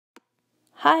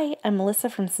Hi, I'm Melissa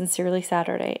from Sincerely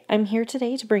Saturday. I'm here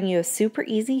today to bring you a super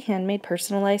easy handmade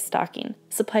personalized stocking.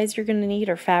 Supplies you're going to need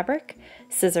are fabric,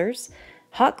 scissors,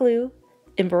 hot glue,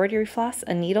 embroidery floss,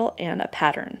 a needle, and a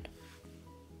pattern.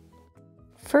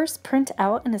 First, print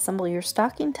out and assemble your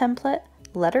stocking template,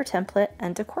 letter template,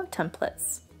 and decor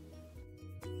templates.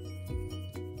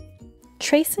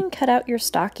 Trace and cut out your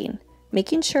stocking,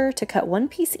 making sure to cut one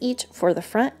piece each for the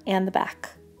front and the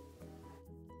back.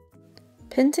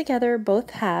 Pin together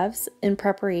both halves in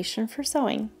preparation for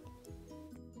sewing.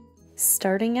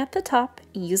 Starting at the top,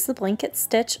 use the blanket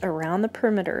stitch around the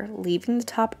perimeter, leaving the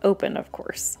top open, of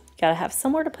course. Gotta have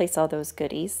somewhere to place all those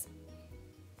goodies.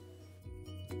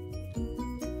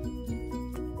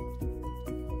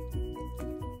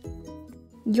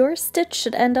 Your stitch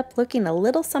should end up looking a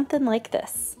little something like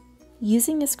this.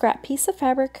 Using a scrap piece of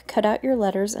fabric, cut out your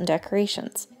letters and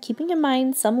decorations. Keeping in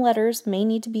mind some letters may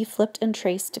need to be flipped and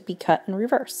traced to be cut in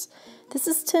reverse. This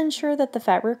is to ensure that the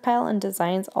fabric pile and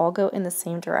designs all go in the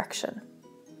same direction.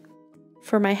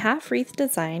 For my half wreath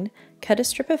design, cut a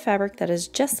strip of fabric that is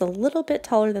just a little bit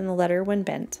taller than the letter when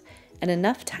bent, and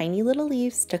enough tiny little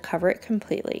leaves to cover it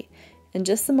completely. In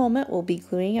just a moment, we'll be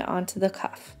gluing it onto the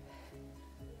cuff.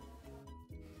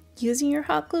 Using your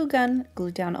hot glue gun,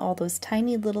 glue down all those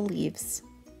tiny little leaves.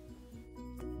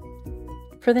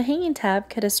 For the hanging tab,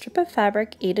 cut a strip of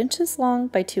fabric 8 inches long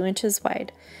by 2 inches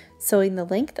wide, sewing the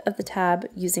length of the tab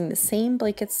using the same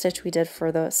blanket stitch we did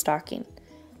for the stocking.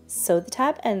 Sew the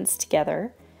tab ends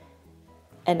together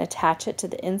and attach it to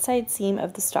the inside seam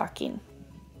of the stocking.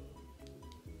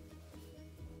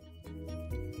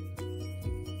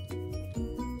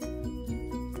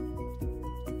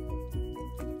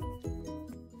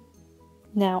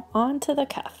 Now on to the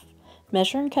cuff.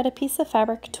 Measure and cut a piece of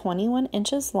fabric 21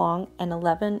 inches long and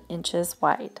 11 inches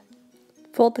wide.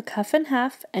 Fold the cuff in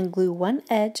half and glue one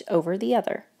edge over the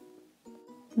other.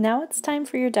 Now it's time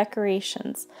for your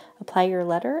decorations. Apply your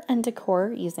letter and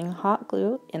decor using hot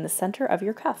glue in the center of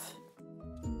your cuff.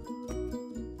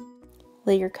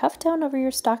 Lay your cuff down over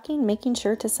your stocking, making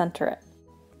sure to center it.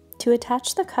 To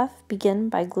attach the cuff, begin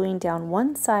by gluing down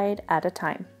one side at a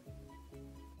time.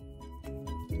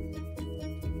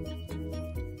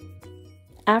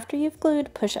 After you've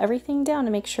glued, push everything down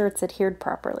to make sure it's adhered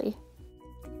properly.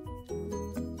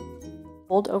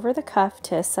 Fold over the cuff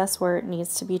to assess where it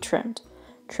needs to be trimmed.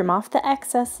 Trim off the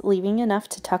excess, leaving enough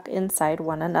to tuck inside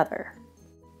one another.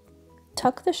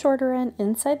 Tuck the shorter end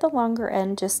inside the longer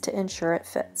end just to ensure it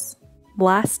fits.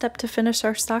 Last step to finish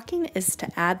our stocking is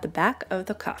to add the back of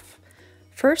the cuff.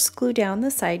 First, glue down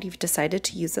the side you've decided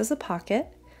to use as a pocket.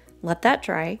 Let that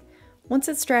dry. Once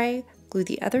it's dry, glue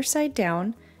the other side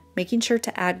down, making sure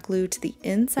to add glue to the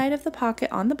inside of the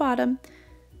pocket on the bottom.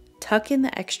 Tuck in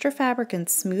the extra fabric and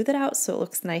smooth it out so it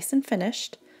looks nice and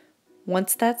finished.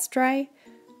 Once that's dry,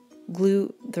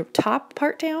 glue the top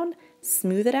part down,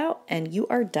 smooth it out, and you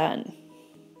are done.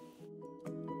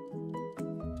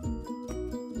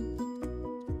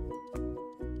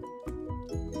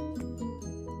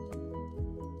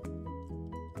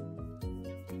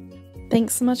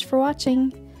 Thanks so much for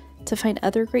watching. To find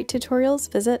other great tutorials,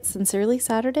 visit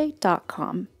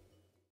sincerelysaturday.com.